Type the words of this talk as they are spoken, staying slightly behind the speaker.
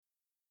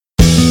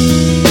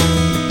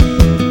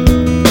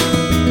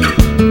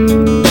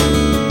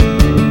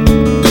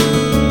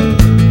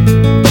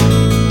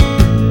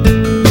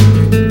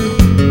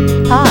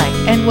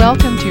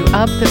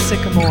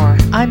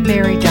I'm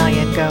Mary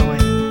Diane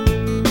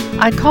Goen.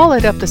 I call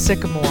it Up the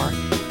Sycamore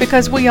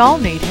because we all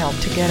need help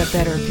to get a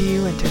better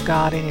view into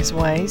God and His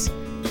ways.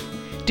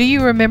 Do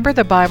you remember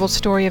the Bible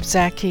story of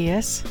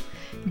Zacchaeus?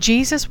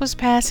 Jesus was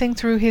passing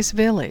through his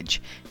village.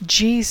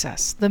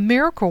 Jesus, the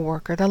miracle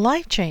worker, the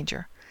life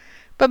changer.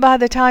 But by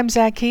the time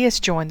Zacchaeus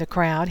joined the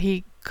crowd,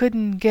 he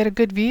couldn't get a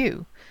good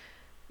view.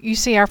 You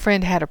see, our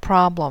friend had a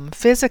problem.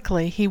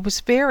 Physically, he was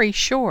very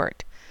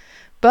short,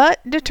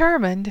 but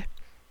determined.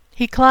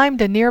 He climbed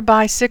a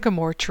nearby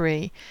sycamore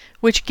tree,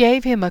 which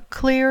gave him a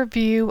clear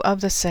view of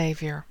the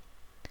Savior.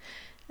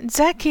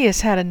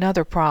 Zacchaeus had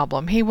another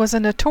problem. He was a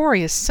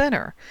notorious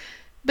sinner,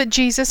 but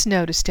Jesus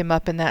noticed him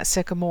up in that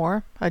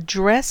sycamore,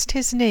 addressed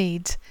his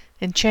needs,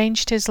 and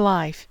changed his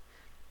life.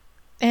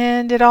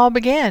 And it all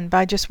began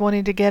by just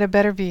wanting to get a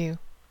better view.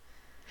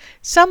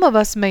 Some of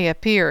us may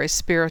appear as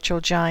spiritual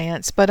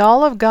giants, but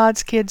all of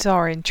God's kids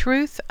are, in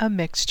truth, a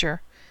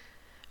mixture.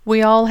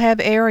 We all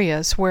have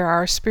areas where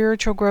our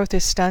spiritual growth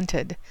is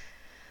stunted.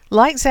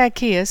 Like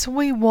Zacchaeus,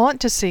 we want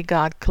to see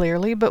God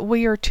clearly, but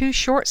we are too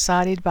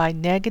short-sighted by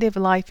negative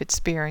life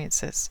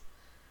experiences.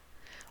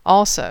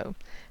 Also,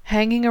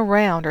 hanging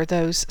around are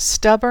those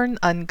stubborn,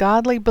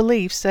 ungodly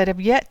beliefs that have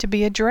yet to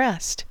be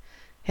addressed,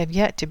 have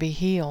yet to be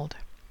healed.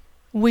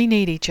 We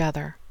need each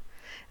other.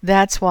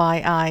 That's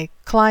why I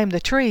climb the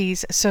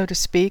trees, so to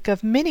speak,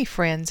 of many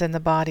friends in the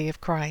body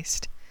of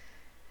Christ.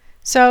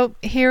 So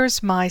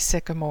here's my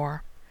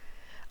sycamore.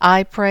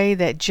 I pray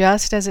that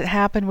just as it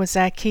happened with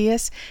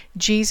Zacchaeus,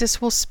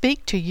 Jesus will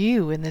speak to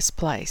you in this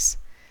place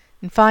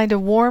and find a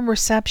warm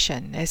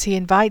reception as He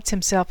invites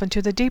Himself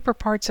into the deeper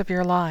parts of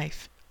your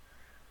life.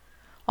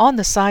 On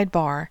the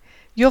sidebar,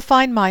 you'll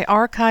find my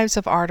archives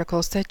of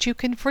articles that you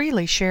can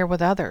freely share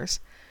with others.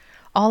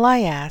 All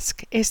I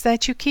ask is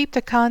that you keep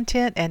the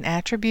content and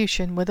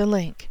attribution with a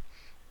link.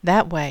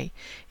 That way,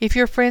 if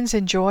your friends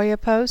enjoy a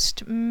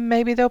post,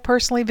 maybe they'll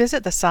personally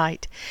visit the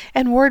site,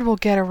 and word will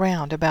get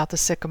around about the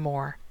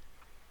sycamore.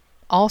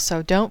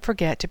 Also, don't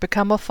forget to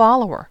become a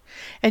follower,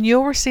 and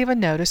you'll receive a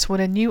notice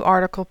when a new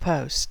article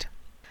posts.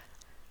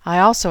 I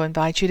also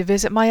invite you to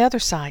visit my other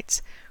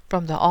sites,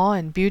 from the awe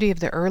and beauty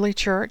of the early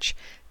church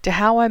to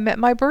how I met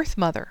my birth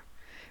mother,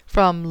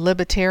 from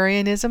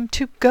libertarianism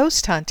to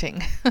ghost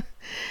hunting.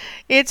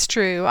 It's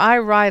true, I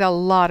write a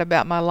lot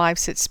about my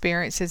life's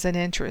experiences and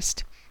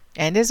interests.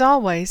 And as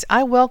always,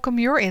 I welcome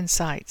your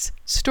insights,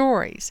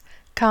 stories,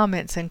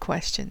 comments, and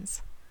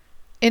questions.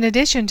 In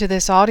addition to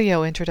this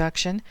audio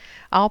introduction,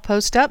 I'll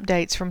post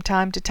updates from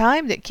time to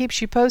time that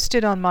keeps you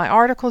posted on my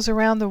articles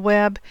around the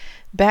web,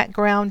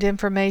 background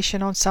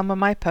information on some of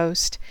my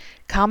posts,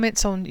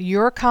 comments on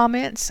your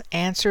comments,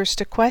 answers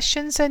to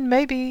questions, and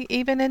maybe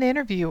even an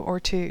interview or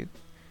two.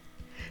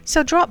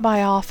 So drop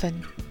by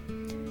often.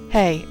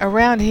 Hey,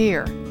 around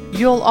here,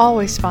 you'll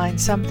always find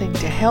something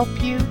to help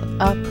you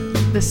up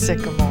the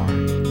sycamore.